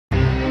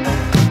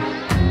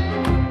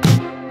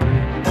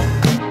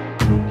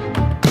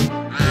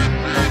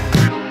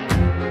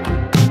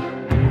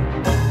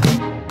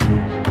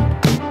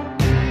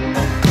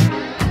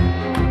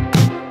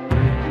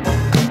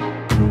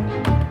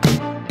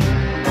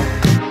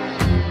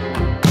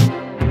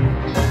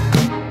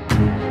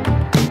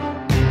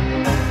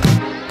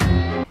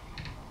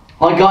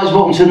Hi guys,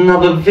 welcome to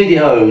another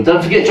video.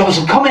 Don't forget to drop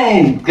us a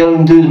comment. Go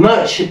and do the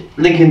merch,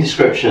 link in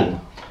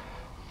description.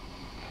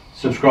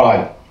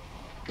 Subscribe,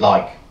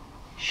 like,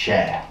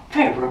 share.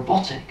 Very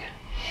robotic.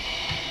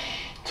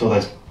 To all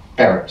those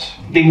ferrets.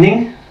 Ding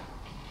ding.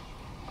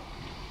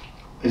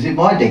 Is it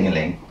my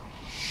ding-a-ling?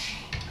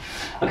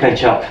 Okay,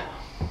 Chuck.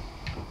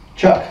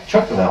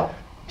 Chuck the bell.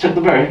 Chuck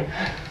the berry.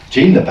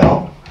 Gene the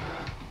bell.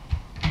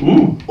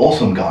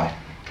 Awesome guy.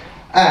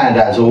 And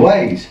as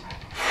always,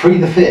 free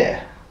the fear.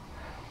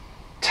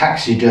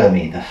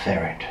 Taxidermy the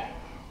ferret.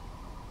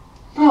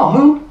 Oh,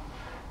 who?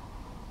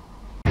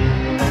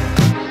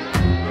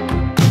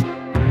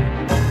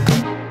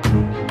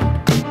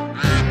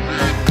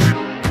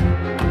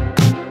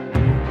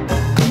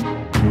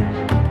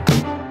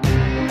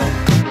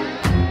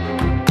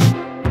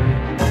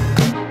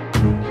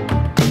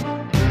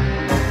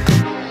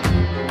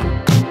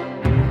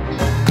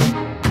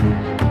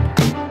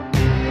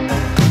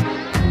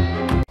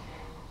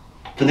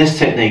 For this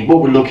technique,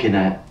 what we're looking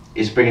at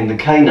is bringing the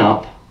cane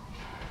up,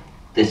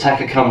 the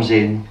attacker comes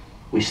in,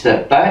 we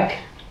step back,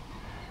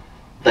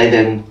 they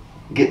then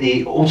get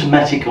the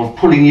automatic of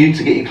pulling you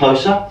to get you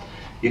closer,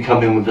 you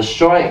come in with a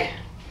strike,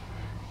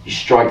 you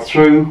strike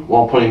through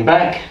while pulling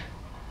back,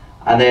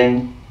 and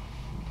then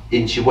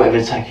into whatever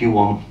attack you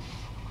want.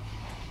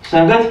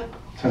 Sound good?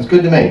 Sounds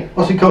good to me.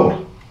 What's it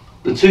called?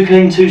 The two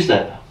cane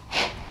two-step.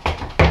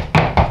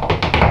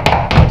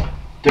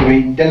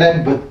 Doing the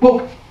lemon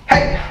book.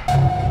 Hey!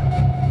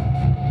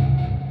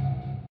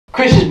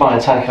 Chris is my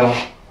attacker.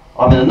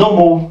 I'm in a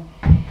normal,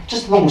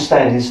 just a normal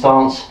standing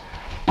stance.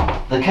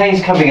 The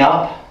cane's coming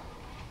up,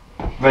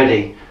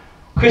 ready.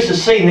 Chris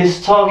has seen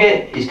this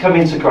target, he's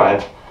coming to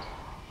grab.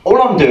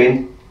 All I'm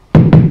doing,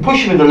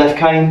 pushing with the left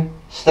cane,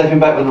 stepping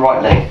back with the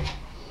right leg.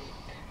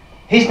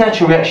 His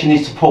natural reaction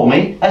is to pull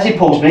me. As he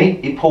pulls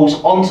me, he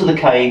pulls onto the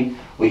cane,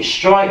 which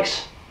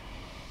strikes,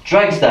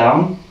 drags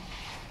down.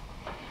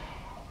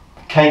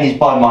 The cane is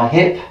by my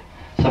hip,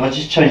 so if I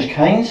just change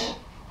canes,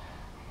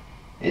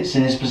 it's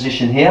in this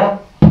position here,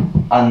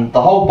 and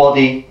the whole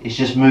body is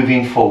just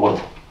moving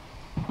forward.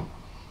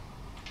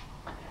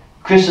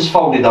 Chris has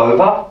folded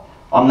over.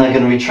 I'm now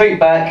going to retreat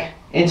back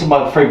into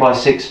my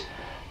 3x6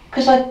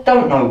 because I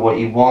don't know what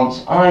he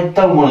wants and I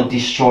don't want to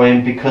destroy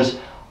him because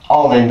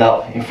I'll end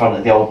up in front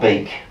of the old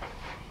beak.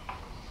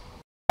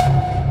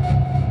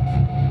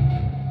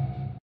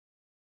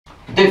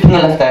 Do it from the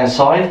left hand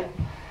side.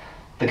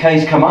 The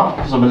cane's come up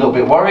because I'm a little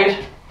bit worried.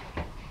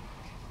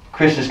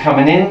 Chris is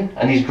coming in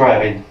and he's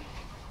grabbing.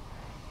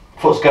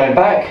 Foot's going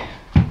back.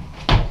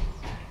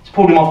 It's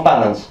pulled him off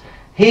balance.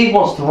 He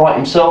wants to right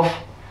himself.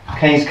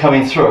 Cane's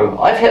coming through.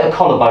 I've hit a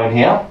collarbone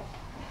here.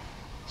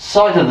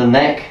 Side of the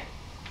neck.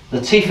 The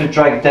teeth have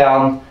dragged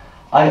down.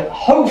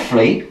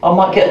 Hopefully I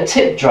might get a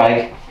tip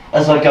drag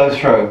as I go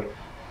through.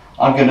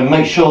 I'm going to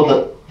make sure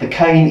that the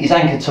cane is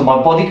anchored to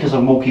my body because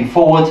I'm walking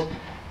forward.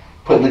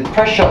 Putting the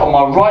pressure on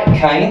my right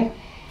cane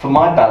for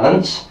my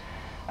balance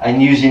and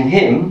using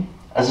him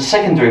as a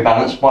secondary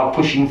balance by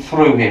pushing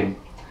through him.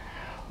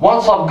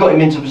 Once I've got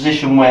him into a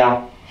position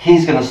where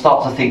he's going to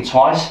start to think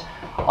twice,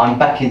 I'm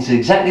back into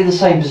exactly the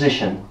same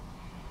position.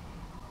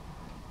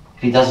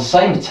 If he does the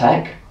same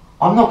attack,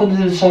 I'm not going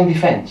to do the same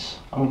defence.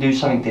 I'm going to do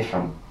something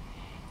different.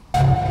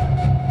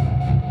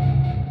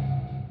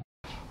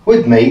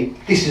 With me,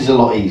 this is a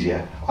lot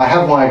easier. I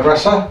have my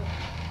aggressor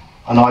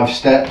and I've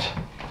stepped.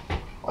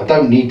 I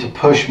don't need to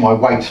push, my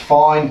weight's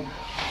fine.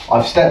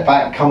 I've stepped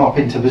back, come up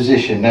into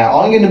position. Now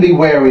I'm going to be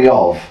wary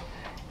of,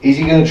 is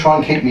he going to try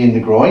and kick me in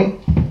the groin?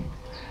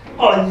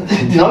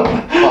 No.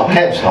 Well,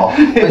 Kev's not.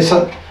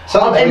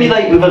 But I'll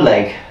emulate with a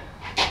leg.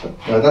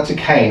 No, that's a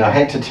cane, I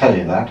hate to tell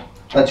you that.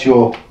 That's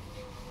your...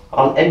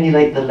 I'll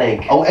emulate the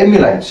leg. Oh,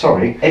 emulate,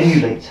 sorry.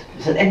 Emulate.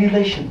 It's an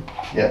emulation.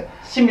 Yeah.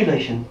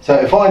 Simulation. So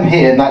if I'm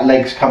here and that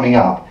leg's coming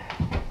up,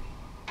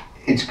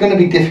 it's going to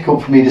be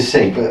difficult for me to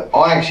see, but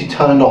I actually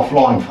turned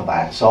offline for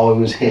that, so I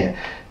was here.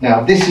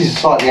 Now, this is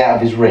slightly out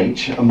of his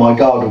reach, and my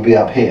guard will be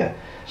up here.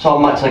 So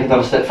I might take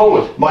another step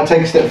forward. Might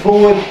take a step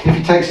forward. If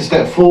he takes a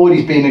step forward,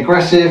 he's being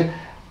aggressive.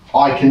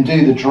 I can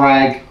do the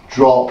drag,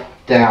 drop,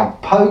 down,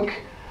 poke.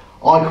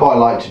 I quite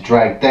like to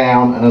drag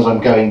down, and as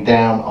I'm going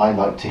down, I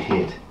like to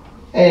hit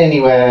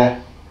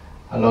anywhere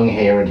along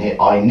here and here.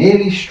 I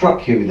nearly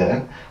struck you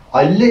there.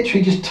 I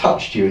literally just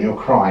touched you and you're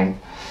crying.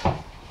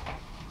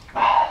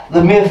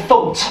 The mere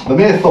thought. The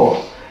mere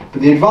thought.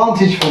 But the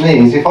advantage for me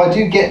is if I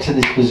do get to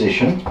this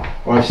position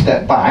where I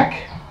step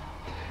back,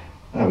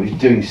 he's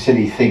doing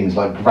silly things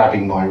like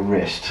grabbing my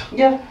wrist.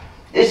 Yeah,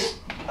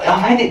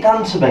 I've had it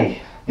done to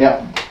me.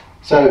 Yeah,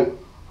 so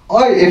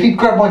if he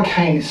grabbed my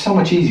cane, it's so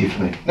much easier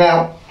for me.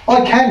 Now,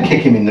 I can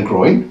kick him in the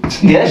groin.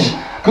 Yes.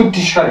 Good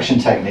distraction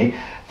technique.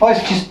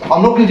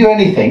 I'm not going to do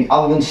anything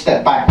other than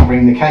step back and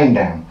bring the cane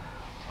down.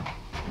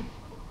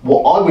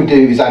 What I would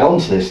do is add on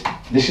to this.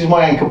 This is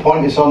my anchor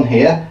point, it's on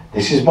here.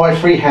 This is my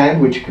free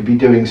hand, which could be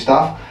doing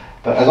stuff.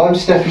 But as I'm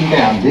stepping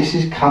down, this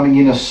is coming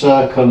in a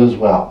circle as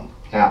well.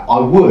 Now, I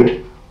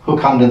would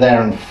hook under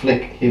there and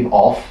flick him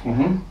off,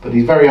 but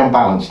he's very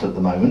unbalanced at the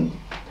moment.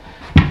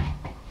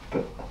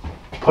 But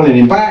pulling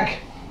him back,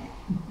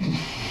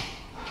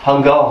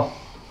 Hunger.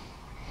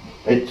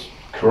 It's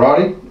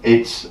karate.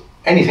 It's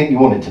anything you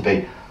want it to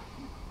be.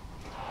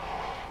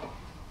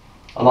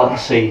 I like the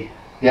C.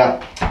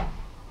 Yeah.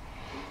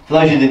 For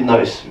those who didn't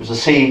notice, it was a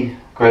C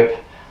grip,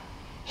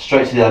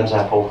 straight to the Adam's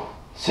apple.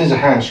 Scissor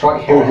hand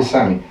strike, here it is,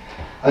 Sammy.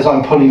 As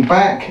I'm pulling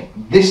back,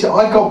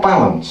 I've got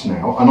balance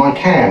now, and I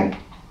can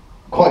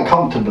quite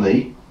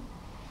comfortably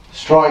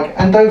strike.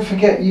 And don't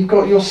forget, you've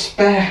got your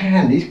spare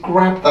hand. He's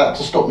grabbed that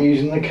to stop me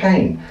using the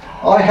cane.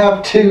 I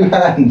have two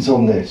hands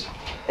on this.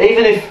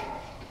 Even if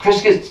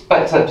Chris gets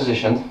back to that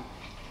position,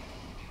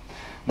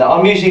 now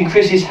I'm using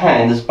Chris's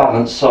hand as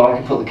balance, so I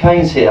can put the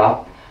canes here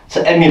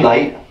to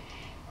emulate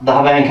the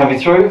other hand coming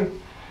through.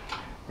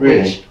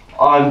 Really? Which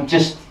I'm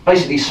just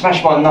basically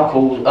smash my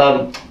knuckles,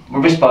 my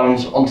wrist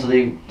bones onto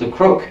the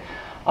crook.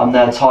 I'm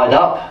now tied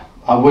up.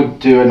 I would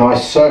do a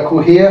nice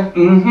circle here.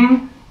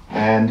 Mm-hmm.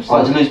 And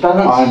Starting to lose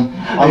balance.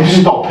 I'm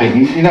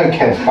stopping. You know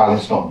Kev's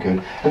balance not good.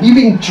 Have you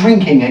been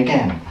drinking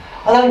again?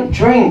 I don't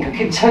drink. I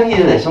keep telling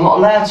you this. I'm not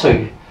allowed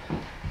to.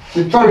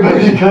 It's very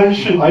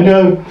medication. I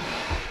know.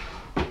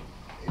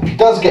 If he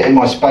does get in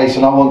my space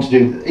and I want to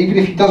do, even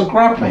if he does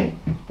grab me,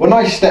 when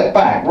I step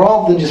back,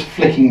 rather than just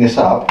flicking this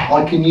up,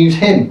 I can use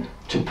him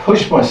to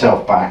push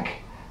myself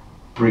back,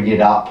 bring it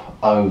up,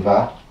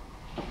 over.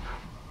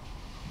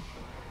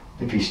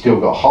 If he's still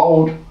got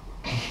hold,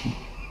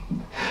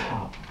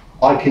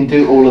 I can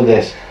do all of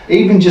this.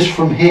 Even just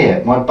from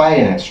here, my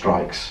bayonet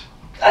strikes.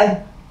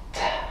 That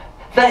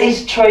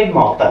is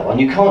trademarked, that one.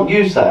 You can't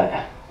use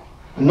that.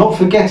 And not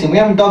forgetting, we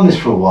haven't done this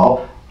for a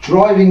while,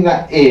 driving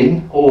that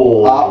in,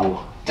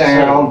 up,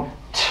 down,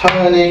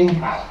 turning.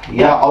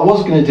 Yeah, I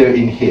was going to do it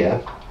in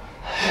here,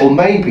 or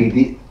maybe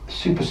the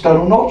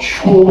superstone, I'm not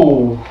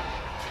sure.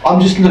 I'm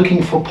just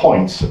looking for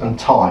points and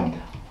time.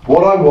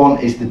 What I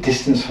want is the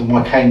distance for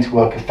my cane to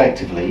work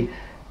effectively,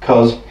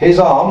 because his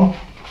arm,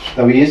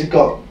 though he has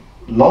got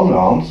long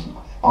arms,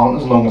 aren't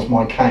as long as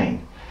my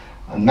cane,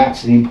 and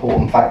that's the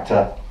important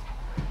factor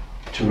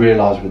to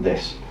realise with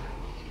this.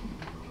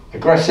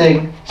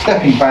 Aggressing,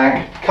 stepping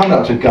back, coming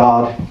up to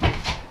guard,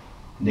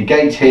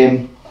 negate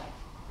him.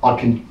 I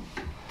can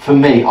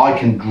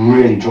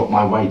really drop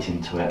my weight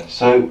into it.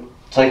 So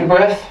take a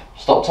breath,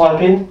 stop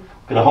typing. I'm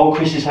going to hold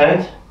Chris's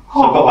hand,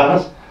 so I've got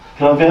balance.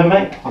 Can I have a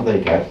mate? Oh, there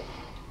you go.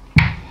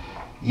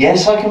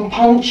 Yes, I can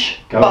punch,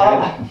 Go but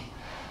ahead.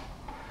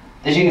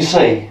 as you can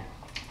see,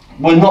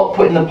 we're not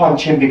putting the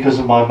punch in because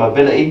of my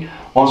mobility.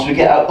 Once we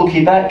get our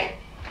hooky back,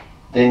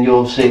 then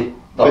you'll see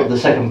like the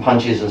second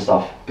punches and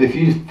stuff. But if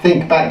you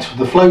think back to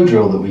the flow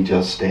drill that we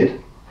just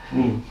did,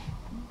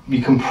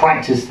 you can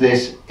practice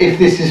this if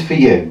this is for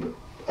you.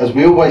 As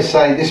we always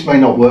say, this may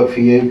not work for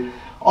you.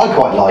 I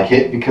quite like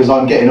it because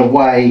I'm getting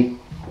away,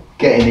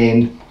 getting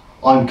in,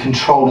 I'm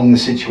controlling the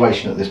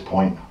situation at this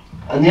point.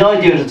 And the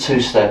idea of the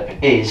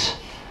two-step is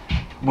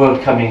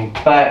we're coming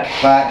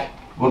back,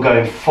 we're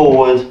going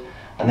forward,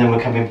 and then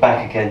we're coming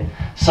back again.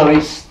 So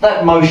it's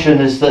that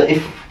motion is that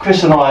if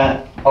Chris and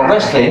I are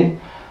wrestling,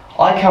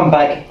 I come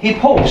back, he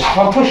pulls,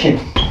 I'm pushing.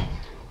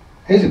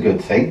 Here's a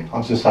good thing,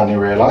 I've just suddenly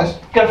realised.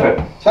 Go for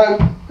it. So,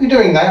 you're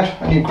doing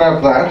that, and you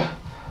grab that,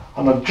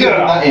 and I've driven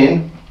that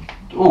in.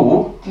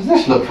 Ooh. Does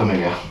this look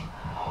familiar?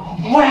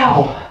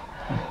 Wow.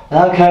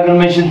 Okay, I'm going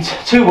to mention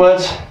two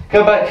words.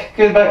 Go back,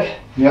 go back.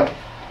 Yep.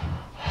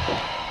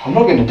 I'm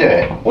not going to do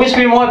it.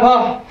 Windscreen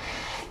wiper.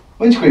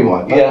 Windscreen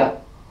wiper? Yeah.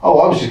 Oh,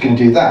 I was just going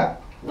to do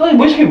that. No,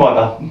 windscreen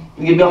wiper.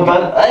 You get me on.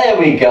 There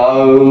we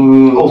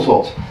go. All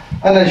sorts.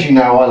 And as you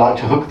know, I like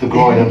to hook the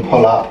groin and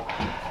pull up.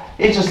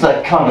 You're just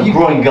that kind of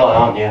groin guy,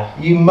 aren't you?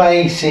 You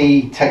may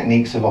see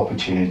techniques of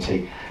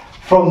opportunity.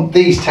 From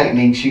these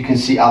techniques, you can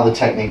see other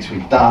techniques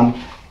we've done.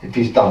 If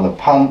he's done the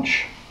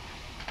punch,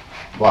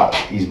 well,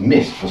 he's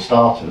missed for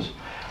starters.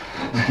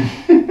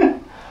 I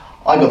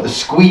got the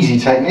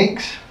squeezy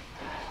techniques.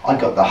 I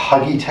got the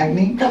huggy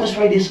technique. That was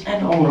radius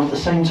and ulnar at the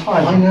same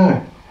time. I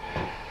know.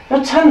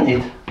 You're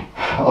talented.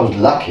 I was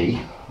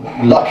lucky.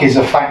 Luck is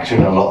a factor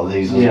in a lot of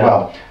these as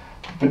well.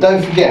 But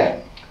don't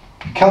forget,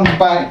 he comes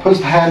back, puts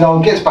the hand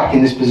on, gets back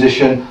in this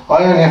position.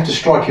 I only have to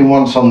strike him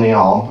once on the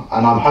arm,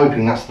 and I'm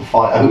hoping that's the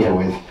fight over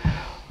with.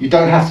 You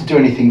don't have to do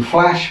anything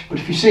flash, but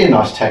if you see a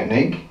nice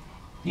technique,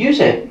 use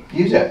it.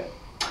 Use it.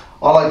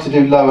 I like to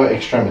do lower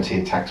extremity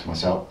attacks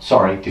myself.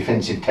 Sorry,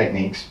 defensive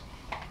techniques.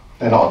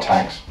 They're not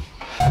attacks.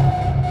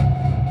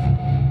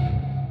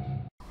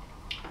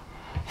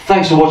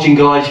 Thanks for watching,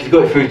 guys. If you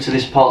got through to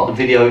this part of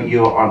the video,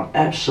 you are an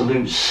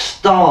absolute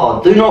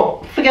star. Do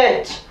not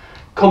forget,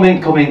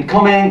 comment.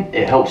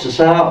 It helps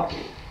us out.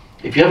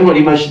 If you haven't got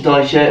any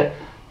merchandise yet,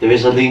 there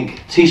is a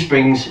link,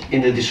 Teesprings,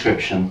 in the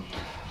description.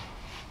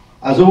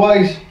 As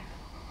always,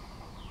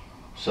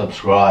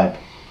 subscribe,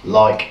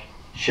 like,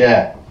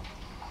 share,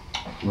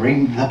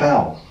 ring the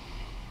bell.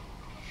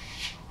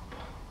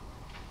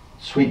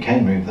 Sweet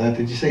cane move there,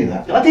 did you see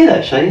that? I did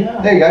actually,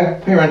 yeah. There you go,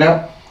 put your hand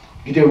out.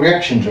 You do a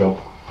reaction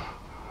drill.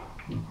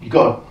 You've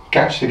got to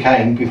catch the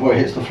cane before it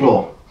hits the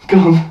floor. Go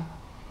on.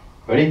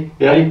 Ready?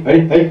 Yeah.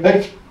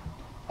 Ready?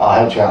 Oh, I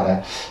helped you out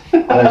there.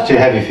 I know it's too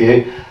heavy for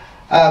you.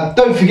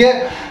 Don't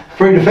forget,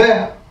 free to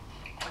fair.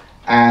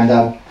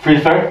 And Free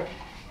the ferret?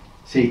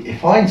 see,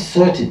 if I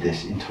inserted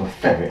this into a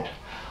ferret,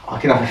 I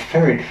could have a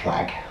ferret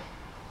flag.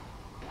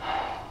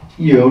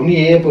 You'll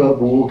never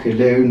walk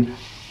alone.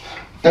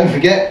 Don't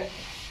forget,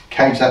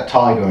 cage that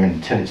tiger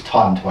until it's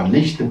time to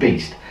unleash the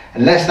beast.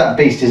 Unless that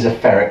beast is a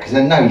ferret, because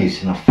they're no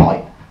use in a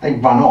fight. They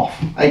run off.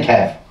 Hey,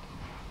 Kev.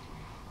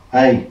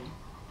 Hey,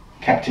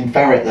 Captain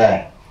Ferret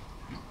there.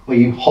 Well,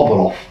 you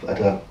hobble off at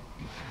a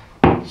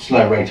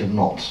slow rate of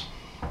knots.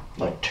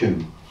 Like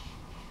 2.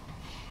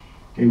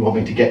 You want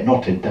me to get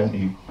knotted, don't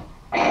you?